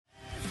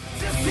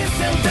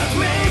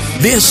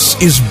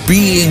This is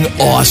Being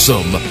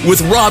Awesome with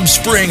Rob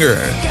Springer.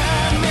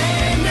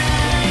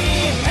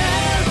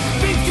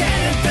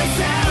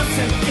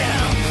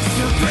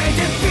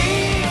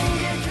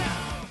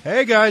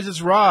 Hey guys,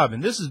 it's Rob,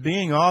 and this is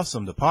Being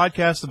Awesome, the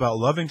podcast about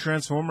loving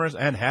Transformers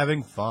and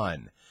having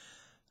fun.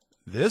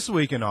 This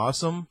week in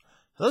Awesome,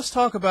 let's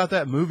talk about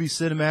that movie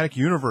cinematic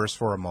universe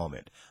for a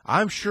moment.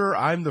 I'm sure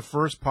I'm the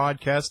first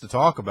podcast to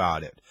talk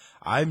about it.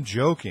 I'm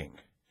joking.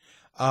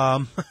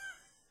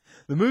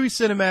 The movie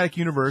cinematic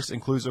universe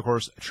includes, of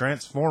course,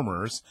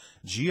 Transformers,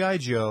 G.I.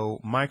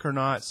 Joe,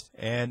 Micronauts,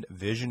 and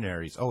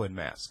Visionaries. Oh, and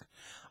Mask.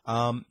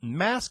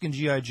 Mask and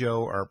G.I.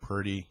 Joe are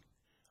pretty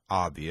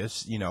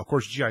obvious. You know, of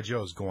course, G.I.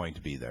 Joe is going to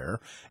be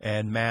there,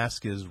 and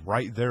Mask is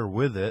right there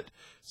with it,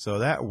 so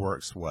that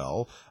works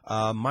well.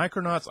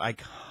 Micronauts, I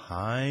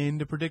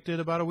kind of predicted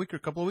about a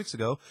couple of weeks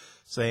ago,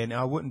 saying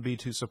I wouldn't be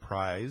too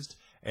surprised,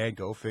 and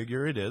go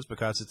figure it is,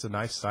 because it's a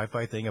nice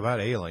sci-fi thing about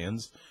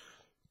aliens.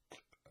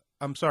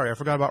 I'm sorry, I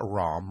forgot about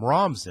ROM.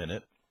 ROM's in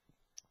it,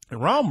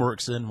 and ROM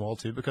works in well,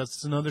 too, because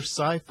it's another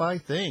sci-fi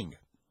thing.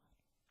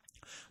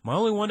 My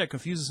only one that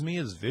confuses me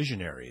is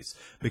Visionaries,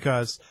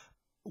 because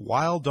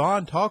while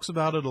Don talks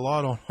about it a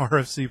lot on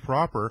RFC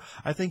proper,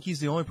 I think he's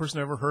the only person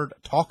I ever heard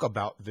talk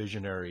about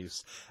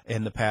Visionaries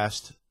in the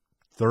past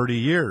 30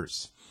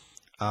 years.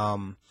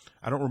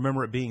 I don't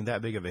remember it being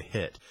that big of a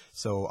hit.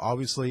 So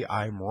obviously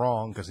I'm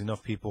wrong, because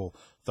enough people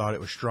thought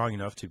it was strong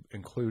enough to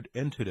include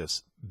into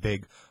this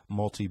big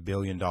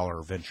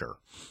multi-billion-dollar venture.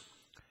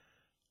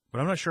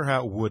 But I'm not sure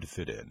how it would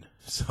fit in.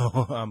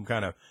 So I'm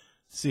kind of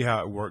see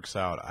how it works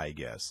out, I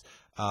guess.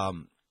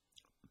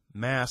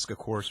 Mask, of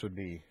course, would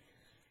be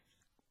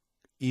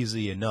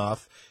easy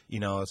enough. You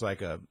know, it's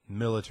like a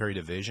military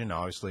division.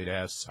 Obviously, it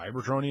has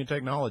Cybertronian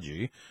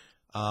technology.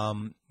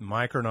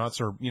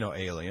 Micronauts are, you know,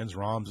 aliens.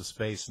 ROM's a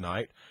space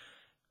knight.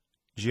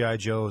 G.I.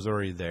 Joe is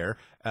already there.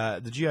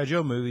 The G.I.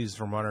 Joe movies,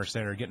 from what I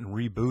understand, are getting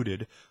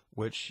rebooted,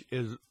 which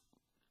is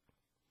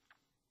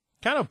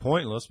kind of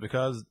pointless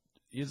because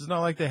it's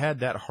not like they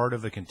had that hard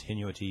of a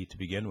continuity to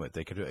begin with.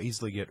 They could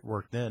easily get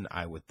worked in,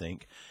 I would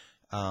think.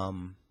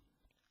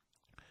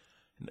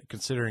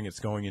 Considering it's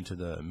going into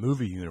the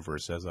movie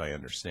universe, as I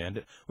understand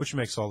it, which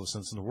makes all the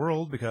sense in the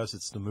world because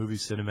it's the movie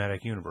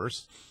cinematic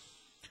universe.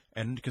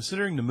 And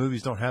considering the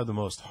movies don't have the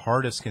most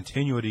hardest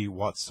continuity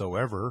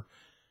whatsoever,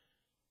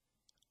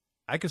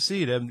 I could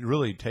see it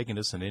really taking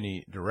us in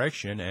any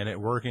direction and it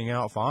working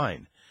out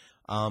fine.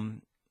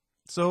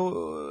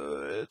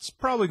 So it's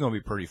probably going to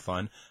be pretty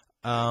fun.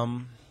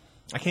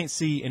 I can't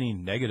see any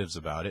negatives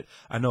about it.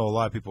 I know a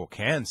lot of people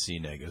can see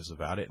negatives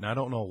about it, and I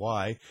don't know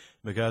why,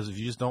 because if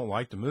you just don't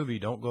like the movie,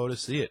 don't go to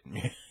see it.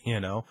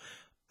 You know,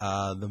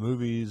 the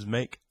movies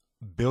make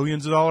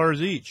billions of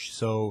dollars each,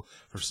 so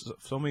for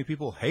so many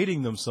people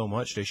hating them so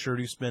much, they sure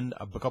do spend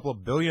a couple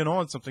of billion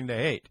on something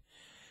they hate.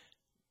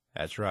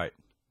 That's right.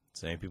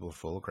 Same people are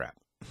full of crap.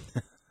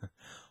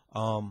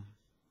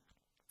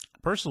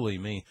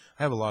 Personally,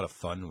 I have a lot of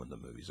fun when the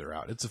movies are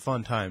out. It's a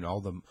fun time.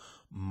 All the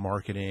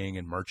marketing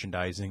and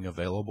merchandising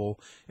available.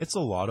 It's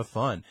a lot of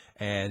fun.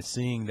 And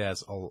seeing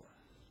that's a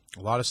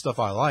lot of stuff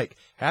I like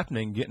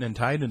happening, getting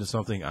tied into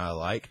something I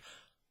like,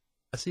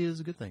 I see it as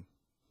a good thing.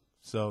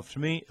 So to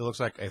me, it looks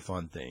like a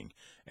fun thing.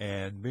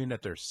 And being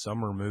that they're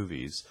summer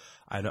movies,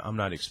 I'm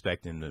not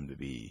expecting them to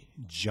be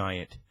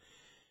giant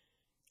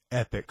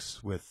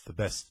epics with the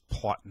best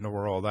plot in the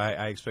world.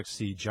 I expect to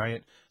see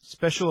giant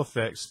special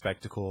effects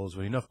spectacles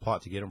with enough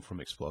plot to get them from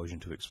explosion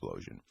to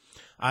explosion.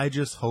 I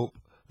just hope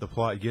the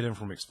plot getting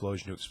from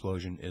explosion to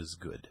explosion is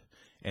good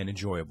and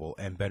enjoyable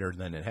and better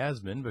than it has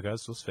been,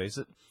 because let's face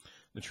it,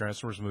 the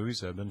Transformers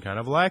movies have been kind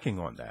of lacking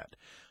on that.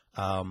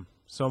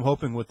 So I'm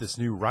hoping with this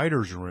new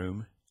writer's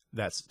room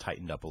that's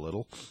tightened up a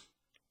little.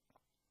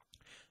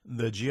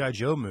 The G.I.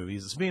 Joe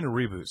movies, it's being a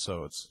reboot,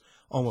 so it's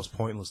almost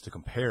pointless to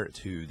compare it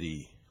to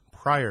the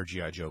prior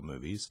G.I. Joe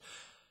movies,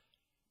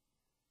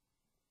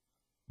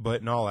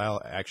 but in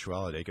all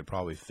actuality, it could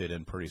probably fit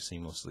in pretty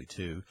seamlessly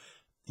too.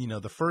 You know,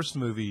 the first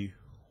movie,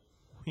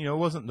 you know, it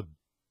wasn't the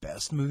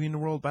best movie in the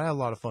world, but I had a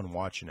lot of fun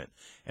watching it,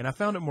 and I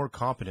found it more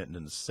competent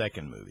than the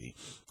second movie.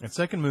 And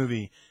second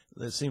movie,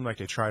 it seemed like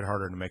they tried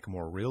harder to make a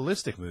more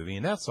realistic movie,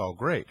 and that's all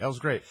great. That was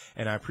great,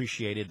 and I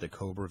appreciated the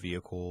Cobra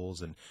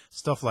vehicles and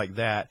stuff like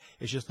that.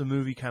 It's just the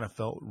movie kind of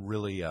felt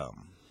really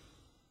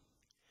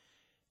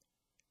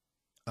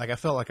like I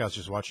felt like I was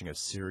just watching a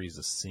series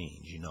of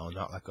scenes, you know,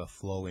 not like a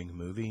flowing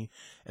movie.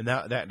 And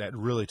that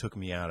really took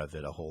me out of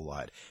it a whole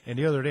lot. And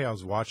the other day I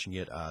was watching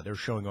it, they were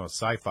showing on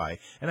Sci-Fi,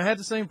 and I had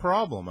the same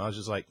problem. I was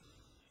just like,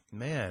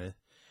 man,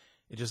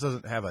 it just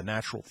doesn't have a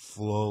natural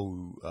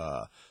flow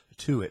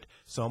to it.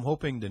 So I'm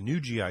hoping the new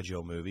G.I.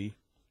 Joe movie,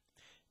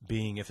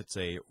 being if it's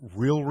a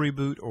real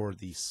reboot or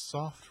the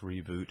soft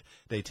reboot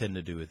they tend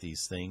to do with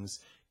these things,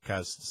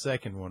 because the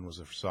second one was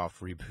a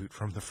soft reboot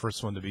from the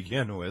first one to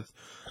begin with.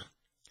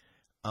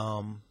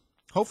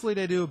 Hopefully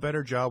they do a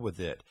better job with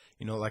it.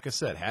 You know, like I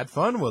said, had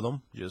fun with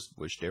them. Just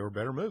wish they were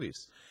better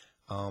movies.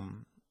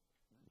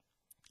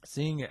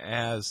 Seeing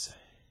as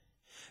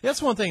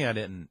that's one thing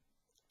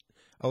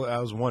I Oh, I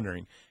was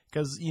wondering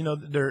because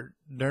they're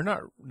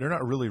not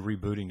really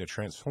rebooting the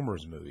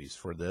Transformers movies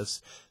for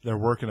this. They're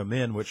working them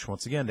in, which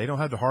once again they don't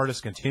have the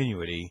hardest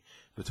continuity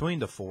between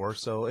the four,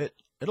 so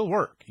it'll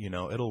work.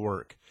 It'll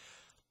work.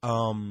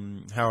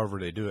 However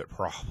they do it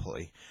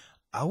properly.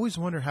 I always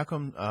wonder how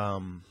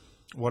come.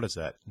 What is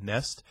that?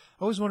 Nest?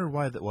 I always wondered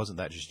why that wasn't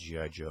that just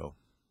G.I. Joe.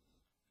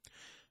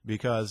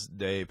 Because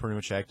they pretty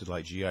much acted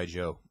like G.I.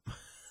 Joe.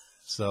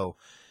 So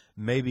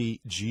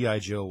maybe G.I.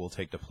 Joe will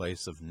take the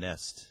place of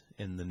Nest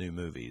in the new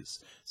movies,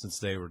 since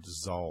they were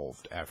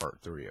dissolved after Part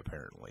 3,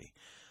 apparently.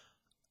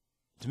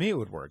 To me, it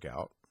would work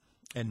out.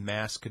 And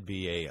Mask could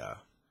be a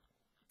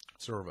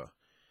sort of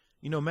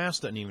a...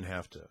 Mask doesn't even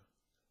have to...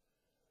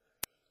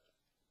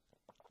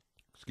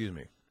 Excuse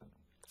me.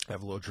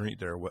 Have a little drink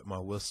there, wet my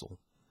whistle.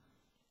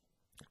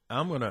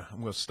 I'm gonna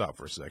stop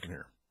for a second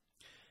here.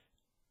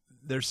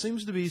 There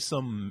seems to be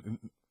some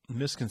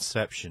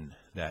misconception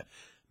that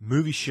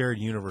movie shared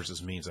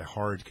universes means a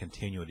hard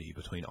continuity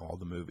between all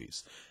the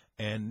movies,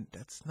 and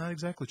that's not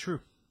exactly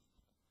true.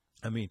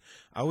 I mean,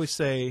 I always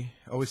say,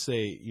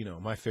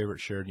 my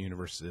favorite shared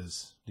universe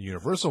is the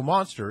Universal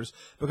monsters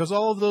because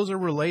all of those are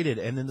related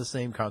and in the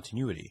same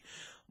continuity.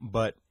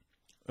 But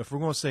if we're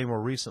going to say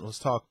more recent, let's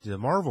talk the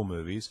Marvel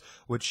movies,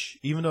 which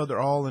even though they're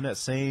all in that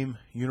same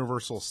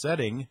Universal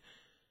setting,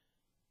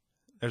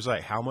 there's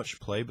like how much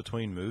play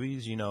between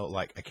movies,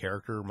 like a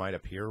character might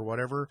appear or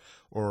whatever,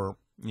 or,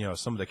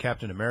 some of the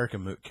Captain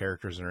America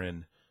characters are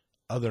in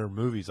other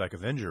movies like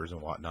Avengers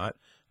and whatnot.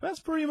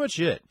 That's pretty much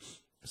it.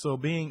 So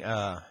being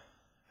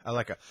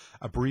like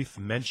a brief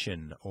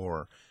mention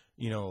or,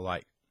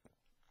 like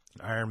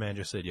Iron Man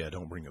just said, yeah,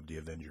 don't bring up the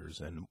Avengers.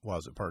 And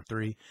was it Part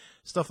 3?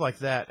 Stuff like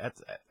that.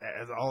 That's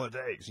all it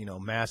takes.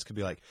 Mask could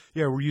be like,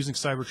 yeah, we're using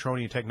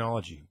Cybertronian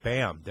technology.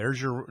 Bam. There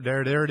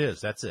it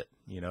is. That's it.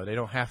 They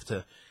don't have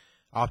to.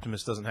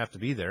 Optimus doesn't have to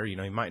be there. He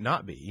might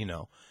not be,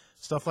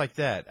 stuff like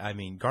that. I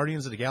mean,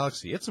 Guardians of the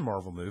Galaxy, it's a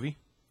Marvel movie.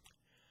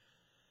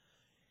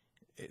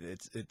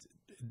 It's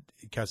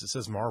because it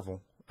says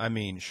Marvel. I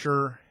mean,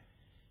 sure,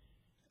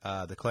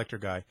 the collector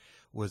guy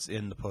was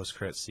in the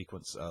post-credit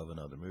sequence of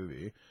another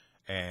movie.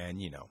 And,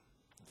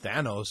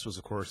 Thanos was,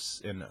 of course,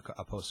 in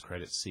a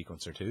post-credit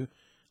sequence or two.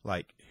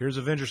 Like, here's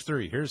Avengers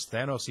 3. Here's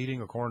Thanos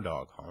eating a corn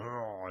dog.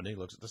 Oh, and he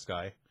looks at the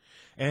sky.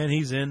 And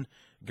he's in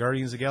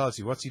Guardians of the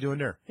Galaxy. What's he doing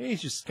there?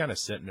 He's just kind of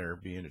sitting there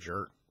being a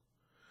jerk.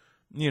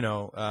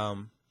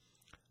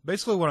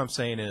 Basically what I'm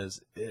saying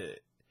is,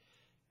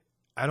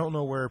 I don't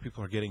know where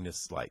people are getting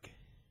this, like,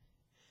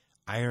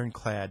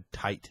 ironclad,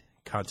 tight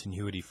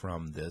continuity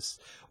from this,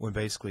 when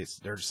basically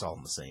they're just all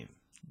in the same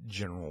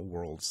general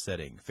world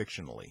setting,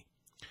 fictionally.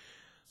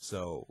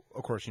 So,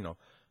 of course,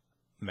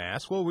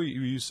 Mask, well, we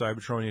use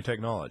Cybertronian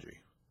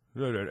technology.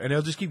 And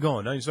they'll just keep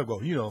going. Now you still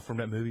go, from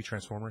that movie,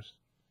 Transformers.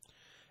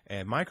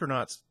 And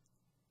Micronauts,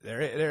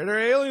 they're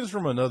aliens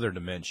from another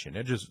dimension.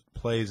 It just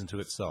plays into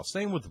itself.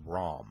 Same with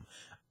ROM.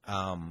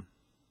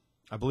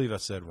 I believe I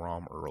said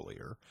ROM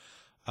earlier.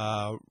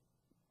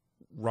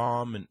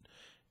 ROM and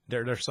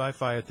their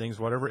sci-fi things,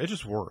 whatever, it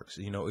just works.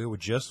 It would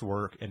just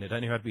work, and it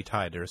doesn't even have to be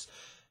tied. There's,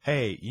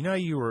 hey,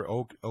 you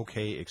were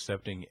okay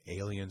accepting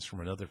aliens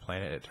from another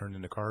planet that turned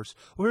into cars?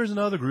 Well, here's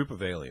another group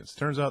of aliens.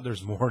 Turns out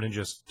there's more than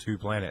just two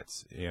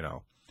planets,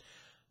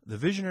 The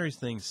Visionaries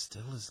thing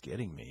still is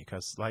getting me,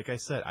 because, like I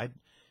said, I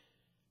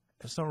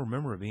just don't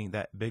remember it being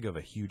that big of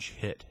a huge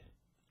hit.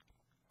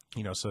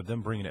 So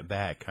them bringing it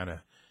back kind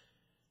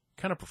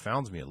of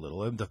profounds me a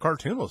little. The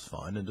cartoon was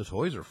fun, and the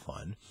toys are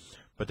fun,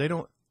 but they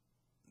don't.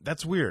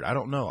 That's weird. I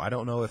don't know. I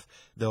don't know if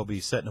they'll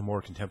be set in a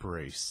more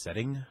contemporary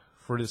setting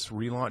for this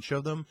relaunch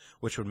of them,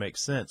 which would make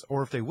sense,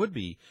 or if they would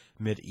be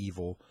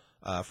medieval.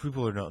 For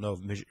people who don't know,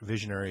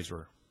 Visionaries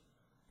were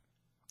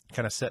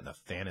kind of set in a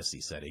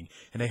fantasy setting,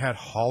 and they had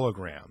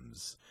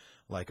holograms,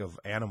 like of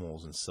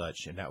animals and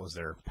such, and that was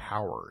their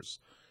powers.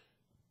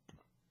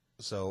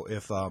 So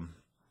if a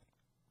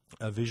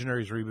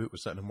Visionaries reboot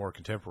was set in a more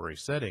contemporary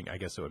setting, I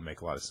guess it would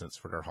make a lot of sense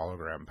for their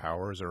hologram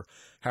powers, or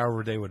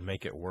however they would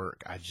make it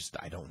work. I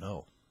don't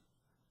know.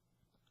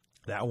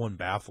 That one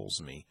baffles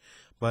me,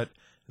 but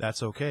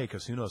that's okay,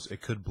 because who knows,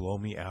 it could blow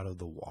me out of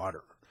the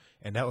water,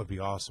 and that would be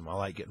awesome. I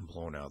like getting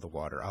blown out of the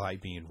water. I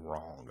like being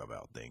wrong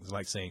about things. I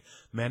like saying,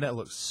 man, that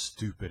looks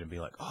stupid, and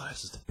be like, oh,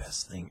 this is the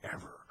best thing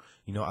ever.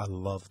 I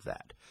love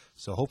that.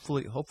 So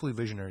hopefully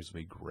Visionaries will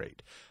be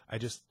great.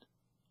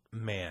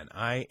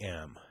 I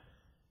am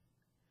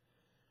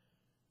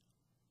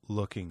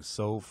looking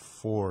so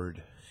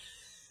forward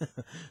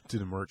to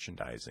the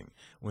merchandising.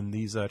 When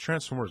these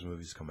Transformers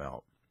movies come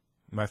out,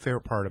 my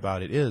favorite part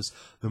about it is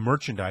the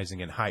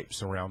merchandising and hype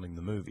surrounding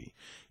the movie.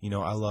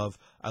 I love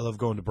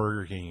going to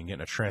Burger King and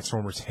getting a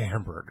Transformers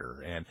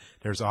hamburger, and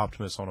there's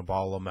Optimus on a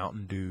bottle of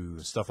Mountain Dew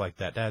and stuff like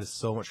that. That is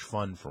so much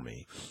fun for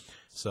me.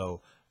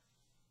 So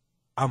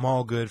I'm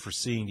all good for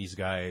seeing these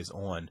guys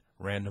on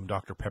random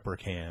Dr. Pepper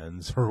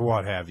cans or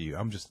what have you.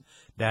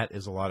 That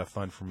is a lot of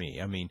fun for me.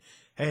 I mean,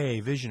 hey,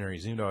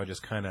 Visionaries, even though I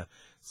just kind of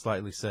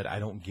slightly said I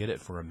don't get it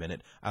for a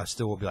minute, I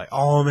still will be like,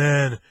 oh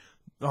man,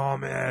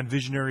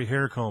 Visionary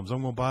hair combs.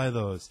 I'm going to buy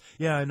those.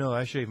 Yeah, I know.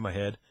 I shave my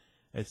head.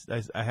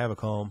 I have a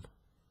comb.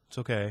 It's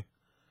okay.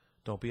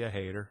 Don't be a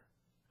hater.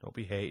 Don't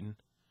be hating.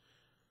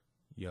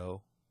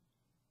 Yo.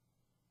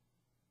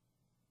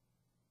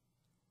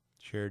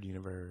 Shared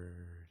universe.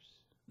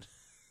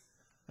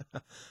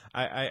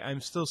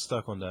 I'm still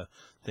stuck on the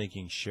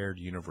thinking shared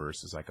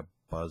universe is like a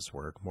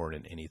buzzword more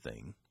than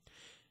anything.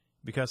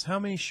 Because how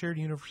many shared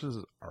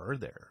universes are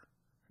there?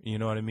 You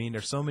know what I mean?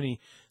 There's so many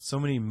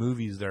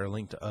movies that are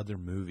linked to other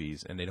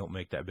movies, and they don't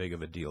make that big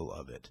of a deal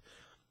of it.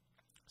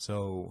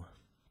 So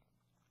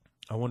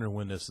I wonder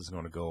when this is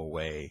going to go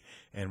away,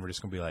 and we're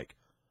just going to be like,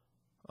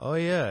 oh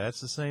yeah,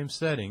 that's the same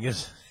setting,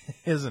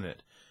 isn't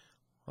it?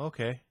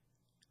 Okay.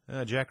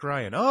 Jack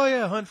Ryan. Oh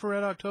yeah, Hunt for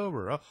Red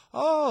October.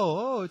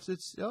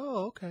 It's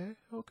okay.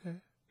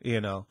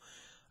 You know,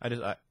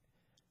 I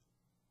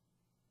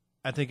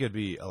think it'd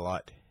be a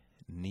lot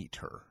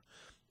neater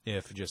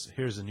if just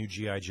here's a new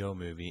G.I. Joe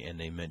movie and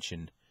they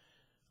mention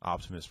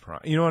Optimus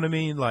Prime. You know what I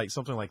mean? Like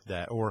something like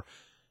that. Or,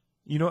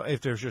 you know,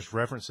 if there's just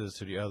references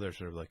to the others,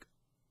 sort of like,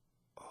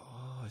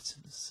 oh, it's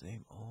in the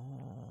same.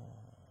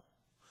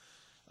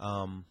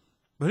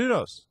 But who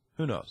knows?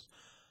 Who knows?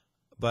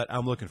 But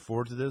I'm looking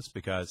forward to this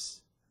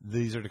because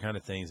these are the kind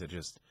of things that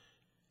just,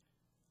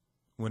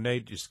 when they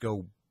just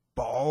go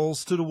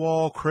balls to the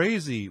wall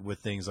crazy with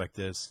things like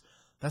this,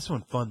 that's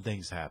when fun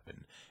things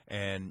happen.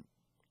 And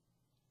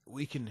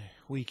we can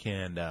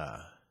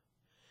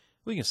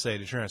say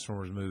the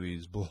Transformers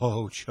movies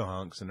blow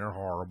chunks and they're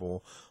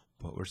horrible,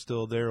 but we're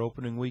still there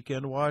opening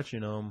weekend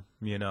watching them,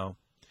 you know.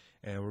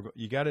 And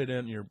you got it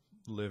in your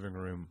living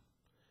room,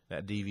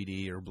 that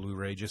DVD or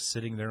Blu-ray just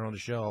sitting there on the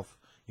shelf.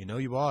 You know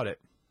you bought it.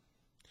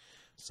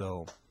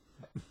 So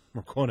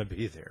we're going to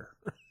be there.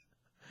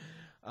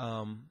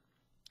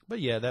 But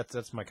yeah,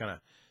 that's my kind of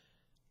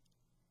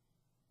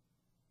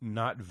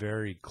not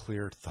very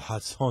clear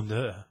thoughts on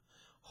the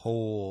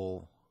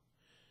whole.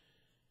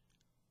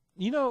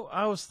 You know,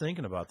 I was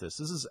thinking about this.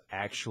 This is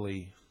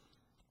actually,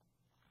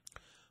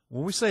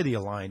 when we say the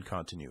aligned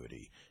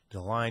continuity,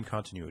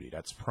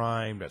 that's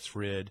Prime, that's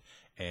Rid,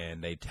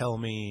 and they tell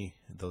me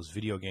those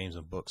video games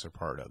and books are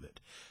part of it.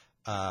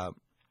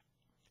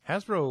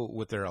 Hasbro,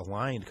 with their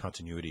aligned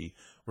continuity,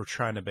 were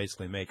trying to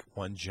basically make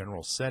one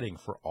general setting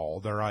for all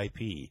their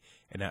IP,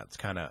 and that's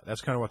kind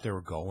of what they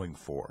were going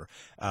for.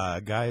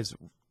 Guys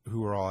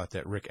who were all at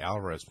that Rick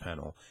Alvarez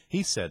panel,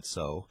 he said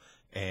so,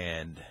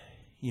 and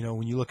you know,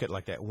 when you look at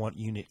like that one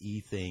unit E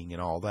thing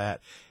and all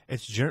that,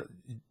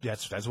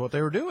 that's what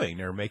they were doing.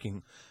 They were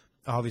making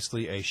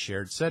obviously a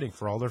shared setting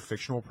for all their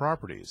fictional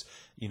properties.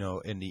 You know,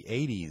 in the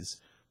 80s,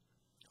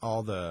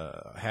 all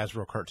the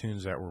Hasbro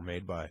cartoons that were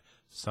made by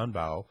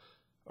Sunbow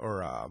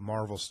or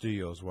Marvel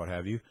Studios, what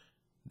have you,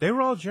 they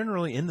were all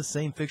generally in the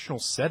same fictional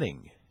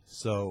setting.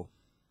 So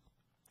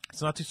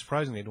it's not too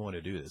surprising they don't want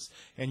to do this.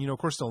 And, you know, of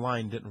course, the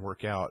line didn't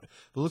work out.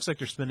 But it looks like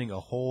they're spending a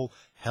whole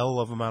hell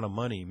of amount of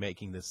money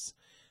making this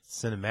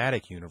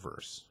cinematic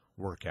universe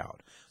work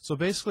out. So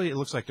basically, it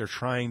looks like they're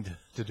trying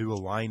to do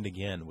Aligned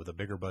again with a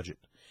bigger budget.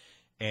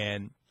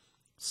 And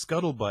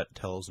Scuttlebutt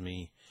tells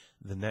me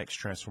the next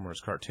Transformers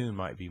cartoon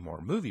might be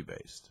more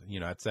movie-based. You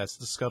know, that's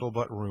the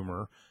Scuttlebutt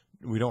rumor.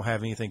 We don't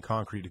have anything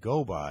concrete to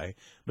go by,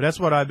 but that's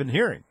what I've been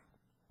hearing.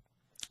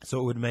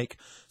 So it would make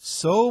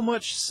so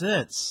much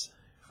sense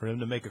for them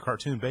to make a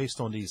cartoon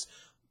based on these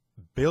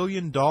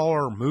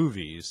billion-dollar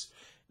movies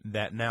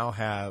that now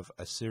have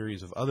a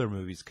series of other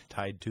movies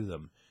tied to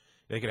them.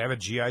 They could have a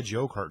G.I.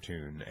 Joe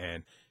cartoon,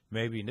 and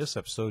maybe in this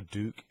episode,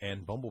 Duke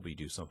and Bumblebee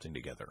do something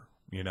together.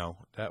 You know,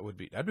 that'd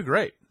be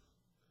great.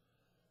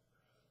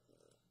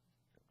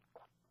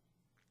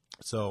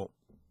 So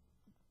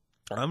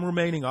I'm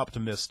remaining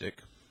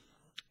optimistic,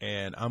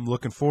 and I'm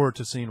looking forward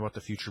to seeing what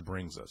the future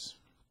brings us.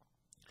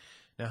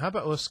 Now, how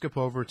about let's skip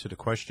over to the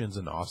Questions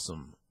and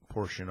Awesome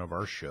portion of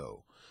our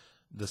show.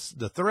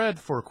 The thread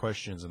for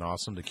Questions and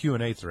Awesome, the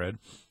Q&A thread,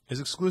 is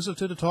exclusive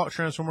to the Talk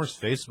Transformers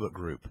Facebook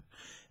group.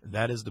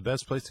 That is the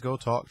best place to go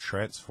talk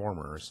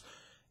Transformers.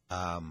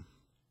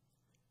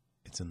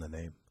 It's in the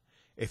name.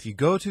 If you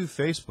go to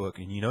Facebook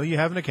and you know you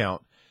have an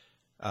account,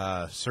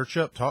 search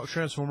up Talk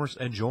Transformers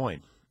and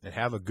join and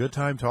have a good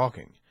time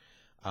talking.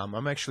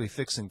 I'm actually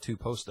fixing to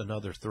post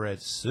another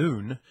thread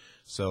soon,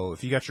 so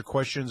if you got your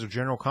questions or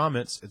general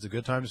comments, it's a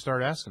good time to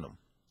start asking them.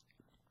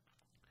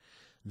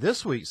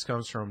 This week's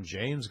comes from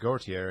James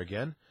Gautier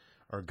again,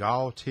 or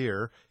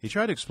Gautier. He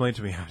tried to explain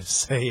to me how to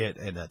say it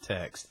in a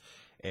text,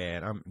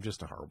 and I'm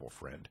just a horrible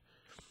friend.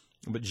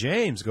 But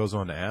James goes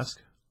on to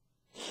ask,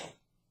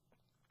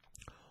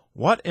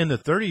 what in the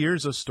 30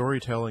 years of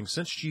storytelling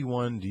since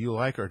G1 do you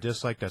like or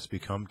dislike that's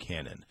become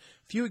canon?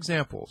 Few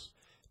examples.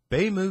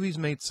 Bay Movies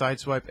made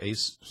Sideswipe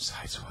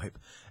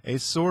a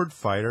sword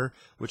fighter,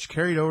 which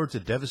carried over to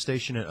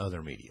Devastation and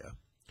other media.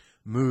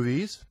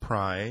 Movies,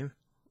 Prime,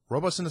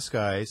 Robots in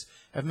Disguise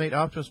have made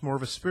Optimus more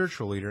of a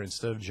spiritual leader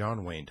instead of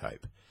John Wayne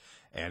type.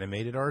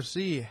 Animated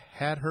RC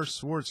had her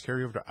swords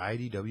carry over to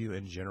IDW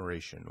and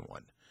Generation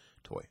 1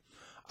 toy.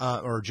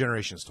 Or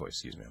Generations toy,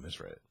 excuse me, I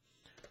misread it.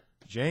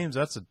 James,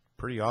 that's a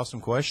pretty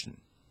awesome question,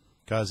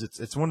 because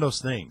it's one of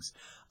those things.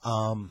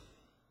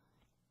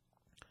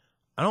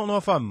 I don't know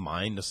if I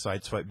mind the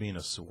sideswipe being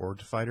a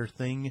sword fighter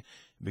thing,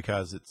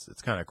 because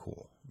it's kind of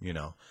cool, you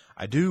know.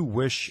 I do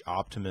wish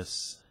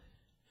Optimus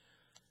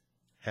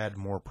had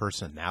more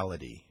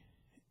personality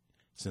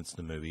since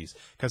the movies,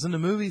 because in the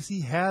movies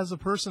he has a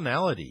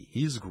personality.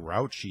 He's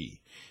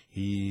grouchy,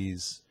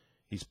 he's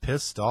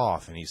pissed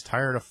off, and he's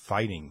tired of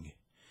fighting.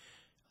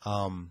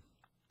 And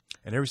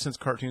ever since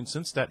cartoons,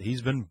 since that,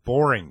 he's been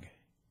boring.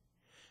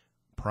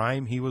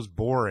 Prime, he was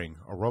boring.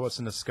 Or Robots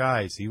in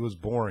Disguise, he was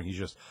boring. He's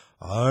just,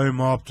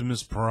 I'm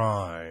Optimus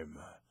Prime.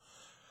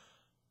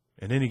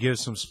 And then he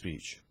gives some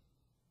speech.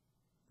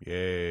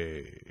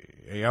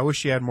 Yay. Hey, I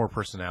wish he had more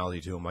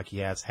personality to him, like he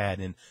has had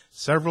in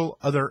several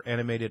other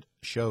animated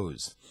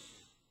shows.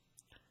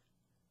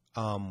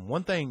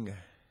 One thing...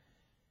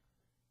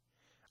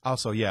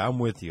 Also, yeah, I'm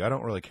with you. I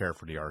don't really care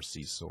for the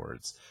RC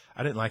swords.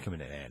 I didn't like them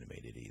in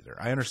animated either.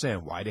 I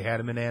understand why they had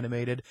them in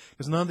animated,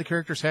 because none of the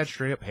characters had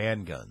straight-up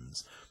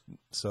handguns.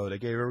 So they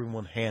gave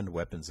everyone hand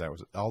weapons.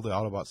 All the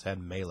Autobots had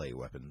melee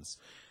weapons.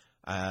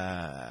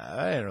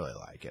 I didn't really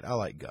like it. I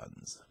like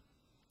guns.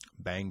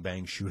 Bang,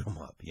 bang, shoot them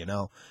up, you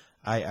know?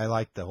 I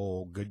like the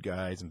whole good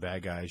guys and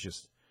bad guys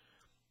just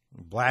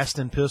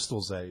blasting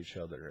pistols at each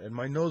other. And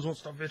my nose won't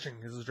stop itching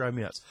because it's driving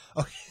me nuts.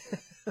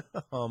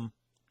 Okay.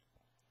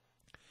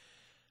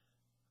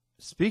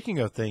 Speaking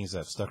of things that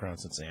have stuck around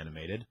since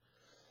animated,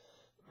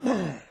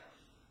 you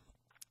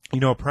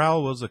know,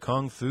 Prowl was a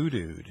kung fu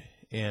dude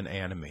in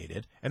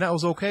animated, and that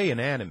was okay in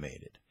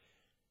animated.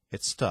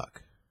 It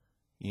stuck.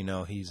 You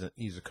know, he's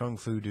a kung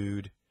fu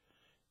dude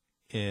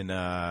in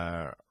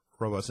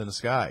Robots in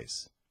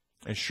Disguise.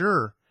 And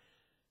sure,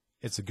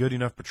 it's a good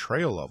enough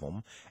portrayal of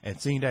him, and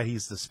seeing that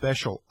he's the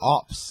special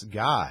ops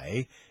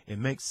guy, it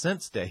makes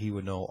sense that he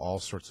would know all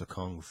sorts of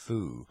kung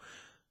fu.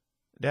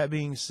 That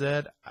being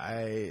said,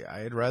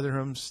 I'd rather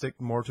him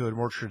stick more to a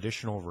more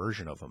traditional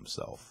version of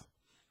himself.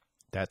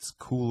 That's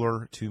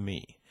cooler to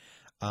me.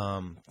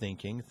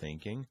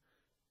 Thinking.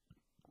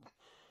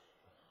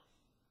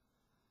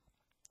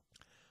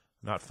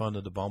 Not fun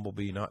to the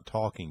Bumblebee not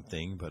talking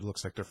thing, but it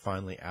looks like they're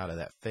finally out of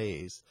that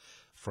phase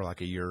for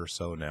like a year or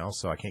so now,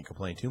 so I can't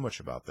complain too much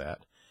about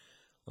that.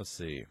 Let's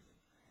see.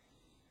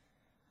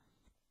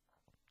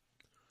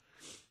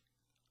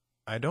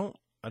 I don't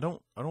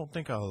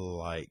think I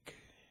like...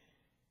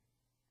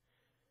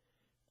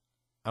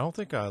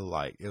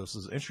 it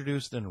was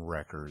introduced in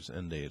Wreckers,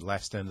 in the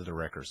last end of the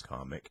Wreckers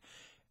comic,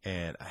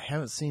 and I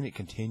haven't seen it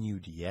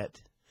continued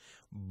yet,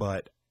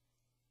 but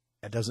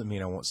that doesn't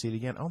mean I won't see it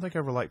again. I don't think I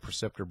ever liked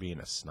Perceptor being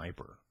a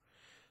sniper.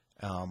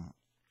 I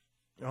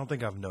don't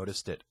think I've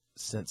noticed it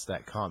since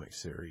that comic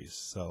series,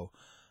 so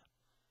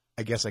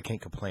I guess I can't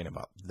complain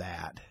about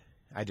that.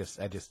 I guess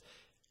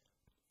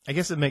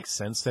it makes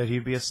sense that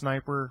he'd be a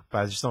sniper, but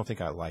I just don't think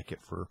I like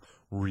it for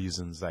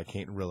reasons I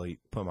can't really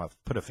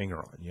put a finger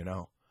on, you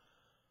know?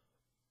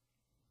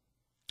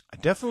 I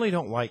definitely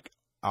don't like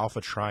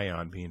Alpha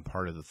Trion being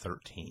part of the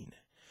 13.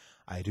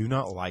 I do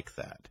not like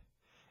that.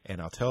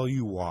 And I'll tell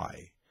you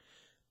why.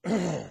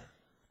 In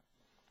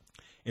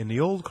the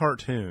old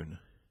cartoon,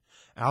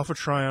 Alpha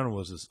Trion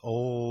was this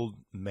old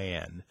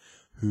man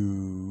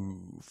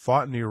who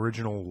fought in the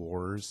original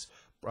wars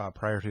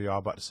prior to the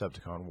Autobot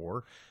Decepticon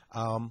War.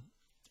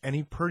 And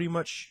he pretty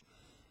much...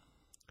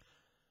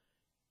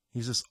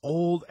 He's this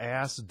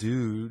old-ass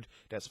dude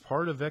that's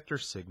part of Vector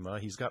Sigma.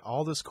 He's got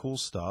all this cool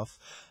stuff.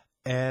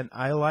 And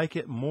I like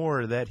it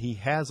more that he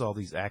has all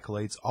these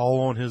accolades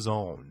all on his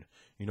own.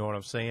 You know what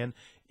I'm saying?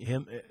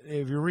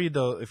 If you read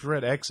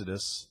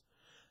Exodus,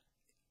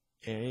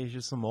 he's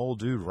just some old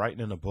dude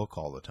writing in a book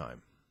all the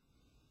time.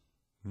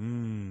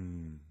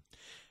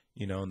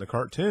 You know, in the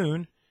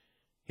cartoon,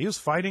 he was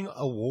fighting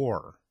a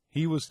war.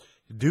 He was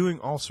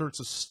doing all sorts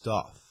of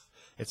stuff.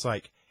 It's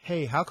like,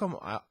 hey, how come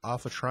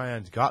Alpha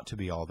Trion's got to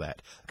be all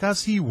that?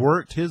 Because he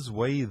worked his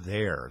way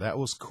there. That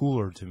was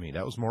cooler to me.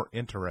 That was more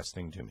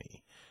interesting to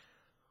me.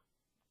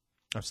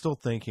 I'm still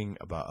thinking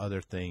about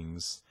other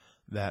things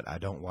that I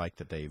don't like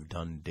that they've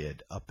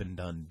did. I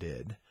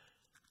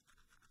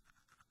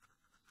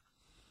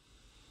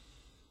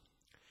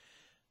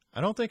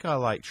don't think I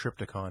like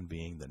Trypticon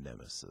being the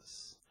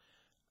nemesis.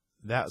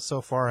 That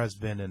so far has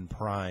been in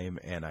Prime,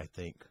 and I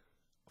think,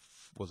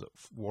 was it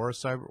War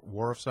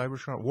for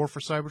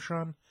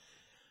Cybertron?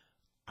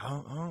 I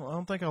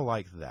don't think I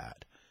like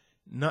that.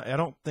 I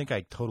don't think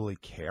I totally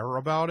care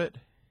about it.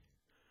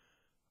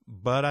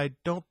 But I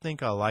don't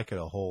think I like it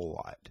a whole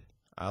lot.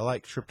 I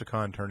like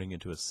Trypticon turning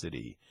into a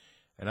city,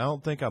 and I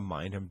don't think I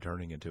mind him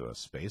turning into a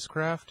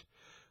spacecraft.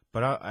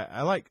 But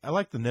I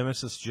like the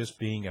Nemesis just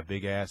being a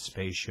big ass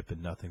spaceship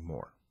and nothing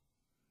more.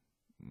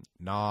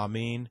 Nah, I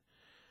mean,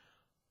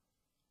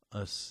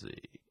 let's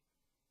see.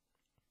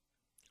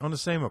 On the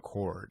same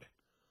accord,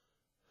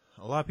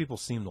 a lot of people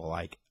seem to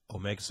like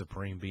Omega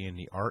Supreme being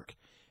the Ark,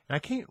 and I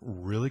can't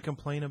really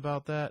complain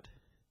about that.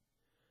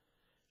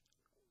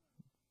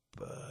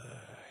 But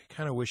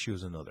kind of wish he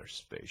was another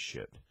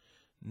spaceship.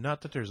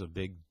 Not that there's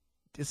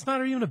it's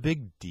not even a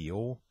big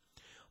deal,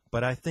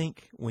 but I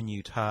think when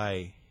you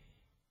tie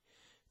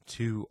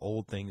two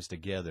old things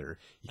together,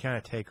 you kind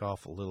of take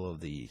off a little of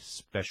the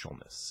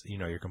specialness. You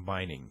know, you're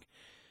combining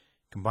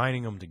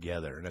them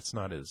together, and it's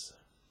not as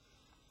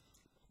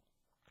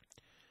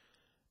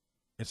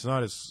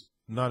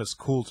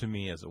cool to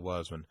me as it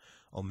was when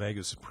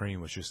Omega Supreme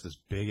was just this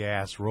big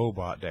ass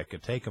robot that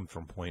could take him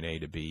from point A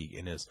to B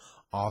in his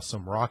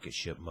awesome rocket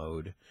ship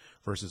mode,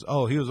 versus,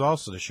 oh, he was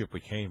also the ship we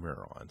came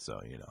here on,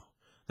 so, you know,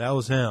 that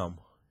was him.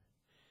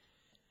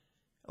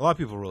 A lot of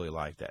people really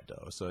like that,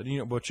 though, so, you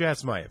know, but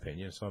that's my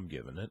opinion, so I'm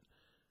giving it.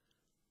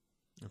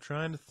 I'm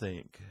trying to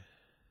think.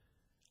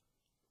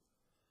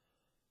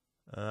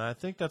 I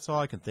think that's all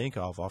I can think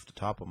of off the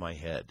top of my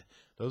head.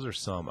 Those are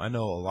some. I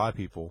know a lot of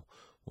people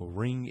will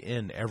ring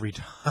in every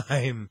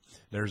time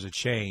there's a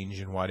change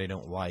and why they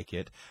don't like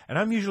it. And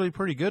I'm usually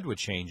pretty good with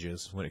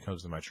changes when it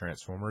comes to my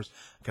Transformers,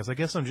 because I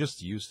guess I'm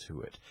just used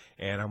to it.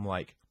 And I'm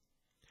like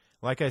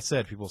I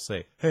said, people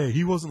say, hey,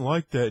 he wasn't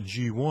like that in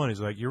G1.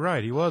 He's like, you're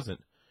right, he wasn't.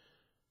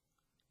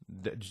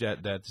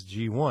 That's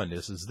G1.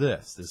 This is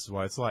this. This is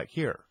why it's like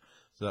here.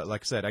 So,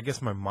 like I said, I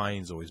guess my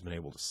mind's always been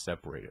able to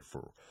separate it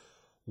for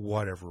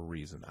whatever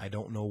reason. I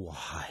don't know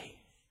why.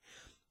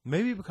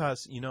 Maybe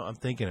because, you know, I'm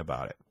thinking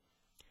about it.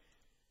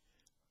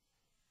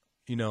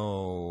 You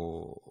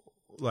know,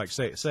 like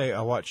say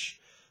I watch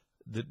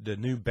the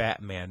new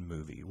Batman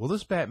movie. Well,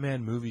 this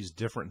Batman movie is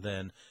different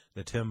than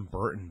the Tim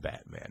Burton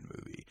Batman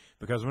movie,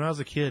 because when I was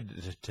a kid,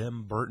 the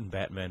Tim Burton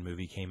Batman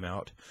movie came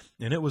out,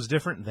 and it was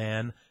different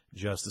than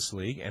Justice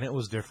League, and it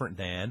was different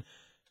than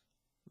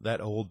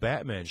that old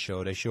Batman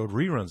show they showed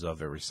reruns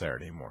of every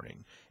Saturday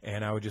morning.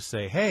 And I would just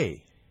say,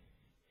 hey,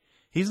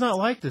 he's not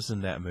like this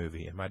in that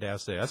movie. And my dad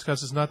would say, that's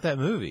because it's not that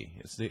movie.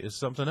 It's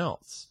something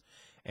else.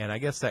 And I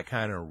guess that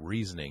kind of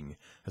reasoning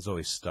has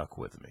always stuck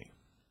with me.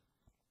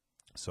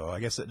 So I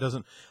guess it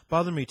doesn't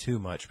bother me too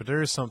much, but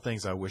there are some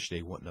things I wish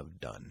they wouldn't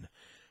have done.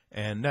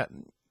 And that,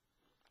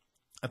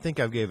 I think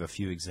I gave a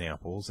few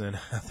examples, and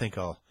I think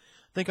I'll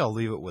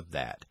leave it with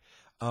that.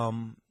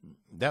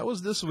 That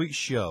was this week's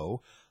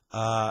show.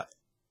 I'm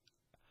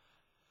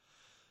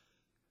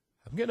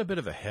getting a bit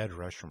of a head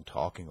rush from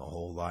talking a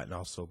whole lot and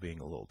also being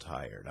a little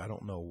tired. I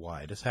don't know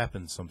why. This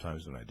happens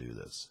sometimes when I do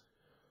this.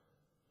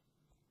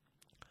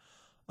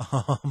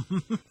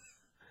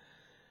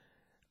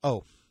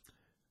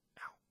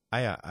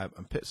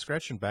 I'm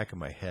scratching back in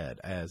my head.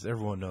 As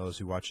everyone knows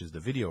who watches the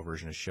video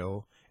version of the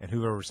show, and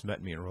whoever's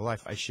met me in real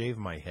life, I shave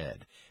my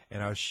head.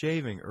 And I was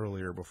shaving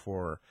earlier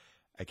before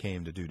I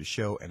came to do the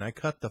show, and I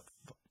cut the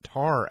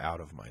tar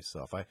out of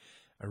myself. I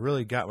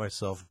really got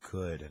myself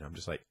good, and I'm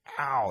just like,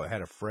 ow! I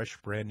had a fresh,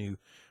 brand new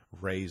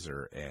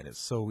razor, and it's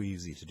so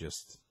easy to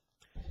just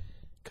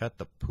cut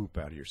the poop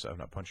out of yourself. I'm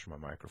not punching my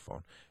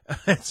microphone.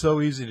 It's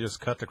so easy to just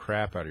cut the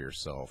crap out of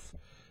yourself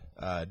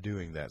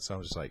doing that. So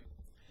I'm just like,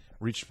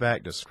 reached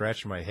back to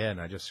scratch my head,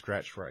 and I just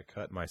scratched where I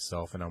cut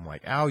myself, and I'm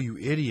like, ow, you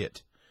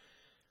idiot.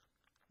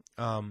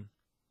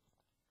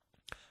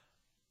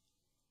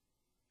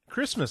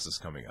 Christmas is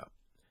coming up.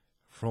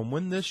 From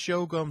when this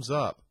show comes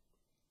up,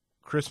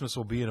 Christmas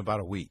will be in about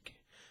a week.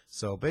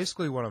 So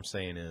basically what I'm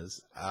saying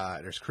is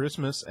there's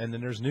Christmas and then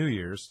there's New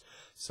Year's.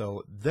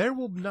 So there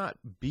will not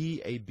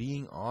be a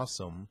Being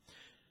Awesome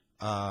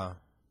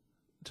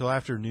till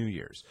after New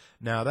Year's.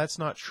 Now, that's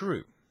not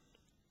true.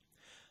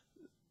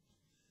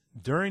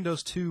 During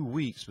those 2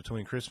 weeks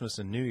between Christmas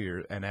and New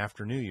Year and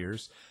after New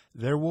Year's,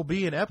 there will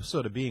be an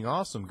episode of Being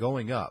Awesome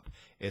going up.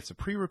 It's a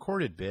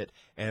pre-recorded bit,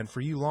 and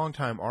for you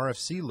longtime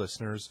RFC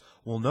listeners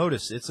will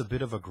notice it's a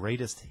bit of a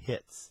greatest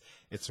hits.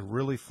 It's a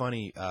really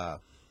funny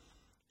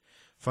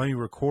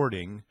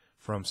recording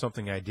from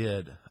something I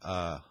did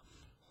a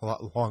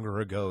lot longer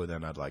ago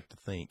than I'd like to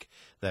think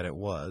that it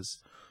was.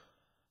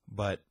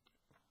 But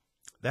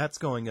that's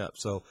going up.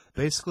 So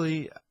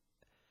basically,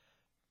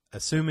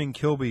 assuming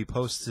Kilby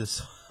posts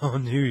this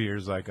on New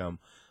Year's like I'm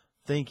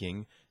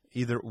thinking,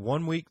 either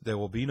 1 week there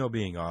will be no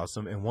Being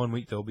Awesome, and 1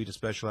 week there will be the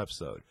special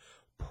episode.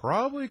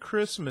 Probably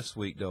Christmas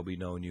week there'll be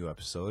no new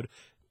episode,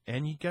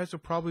 and you guys will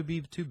probably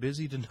be too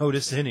busy to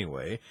notice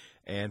anyway.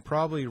 And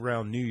probably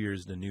around New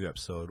Year's the new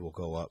episode will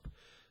go up.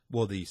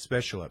 Well, the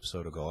special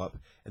episode will go up,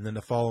 and then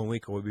the following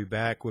week we'll be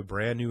back with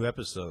brand new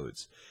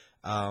episodes.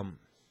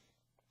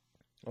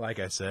 Like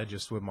I said,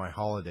 just with my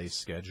holiday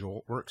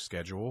schedule, work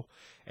schedule,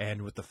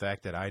 and with the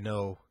fact that I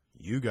know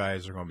you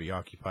guys are going to be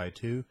occupied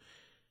too,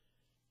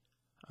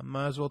 I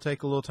might as well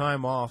take a little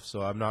time off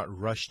so I'm not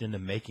rushed into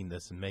making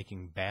this and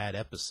making bad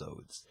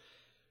episodes.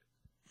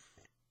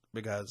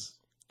 Because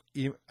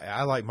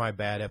I like my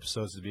bad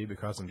episodes to be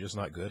because I'm just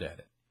not good at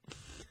it.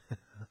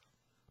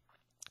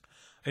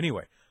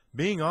 Anyway,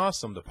 Being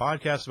Awesome, the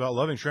podcast about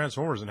loving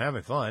Transformers and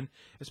having fun,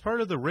 is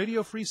part of the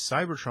Radio Free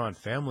Cybertron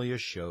family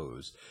of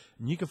shows.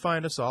 And you can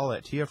find us all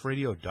at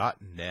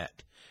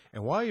tfradio.net.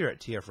 And while you're at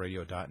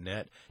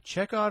tfradio.net,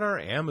 check out our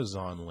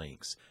Amazon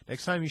links.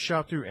 Next time you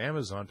shop through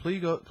Amazon,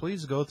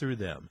 please go through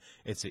them.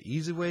 It's an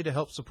easy way to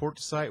help support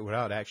the site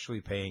without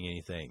actually paying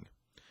anything.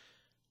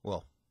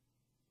 Well,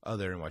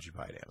 other than what you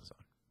buy at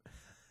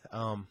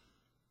Amazon.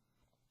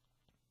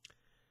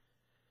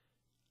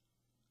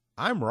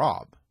 I'm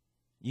Rob.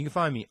 You can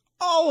find me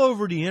all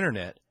over the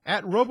internet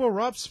at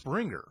Rob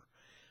Springer.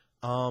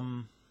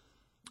 I'm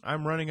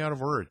running out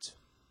of words.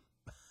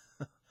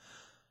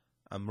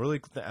 I'm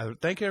really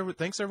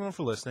thanks everyone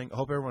for listening. I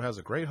hope everyone has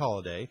a great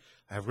holiday.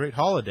 Have great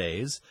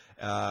holidays.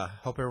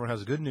 Hope everyone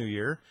has a good New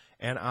Year,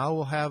 and I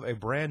will have a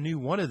brand new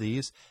one of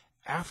these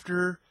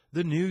after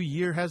the new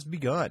year has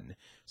begun.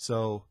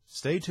 So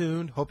stay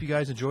tuned. Hope you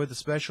guys enjoyed the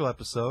special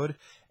episode,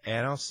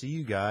 and I'll see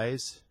you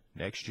guys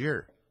next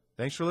year.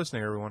 Thanks for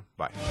listening, everyone.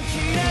 Bye.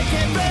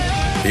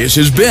 This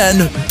has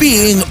been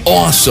Being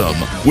Awesome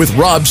with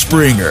Rob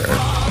Springer.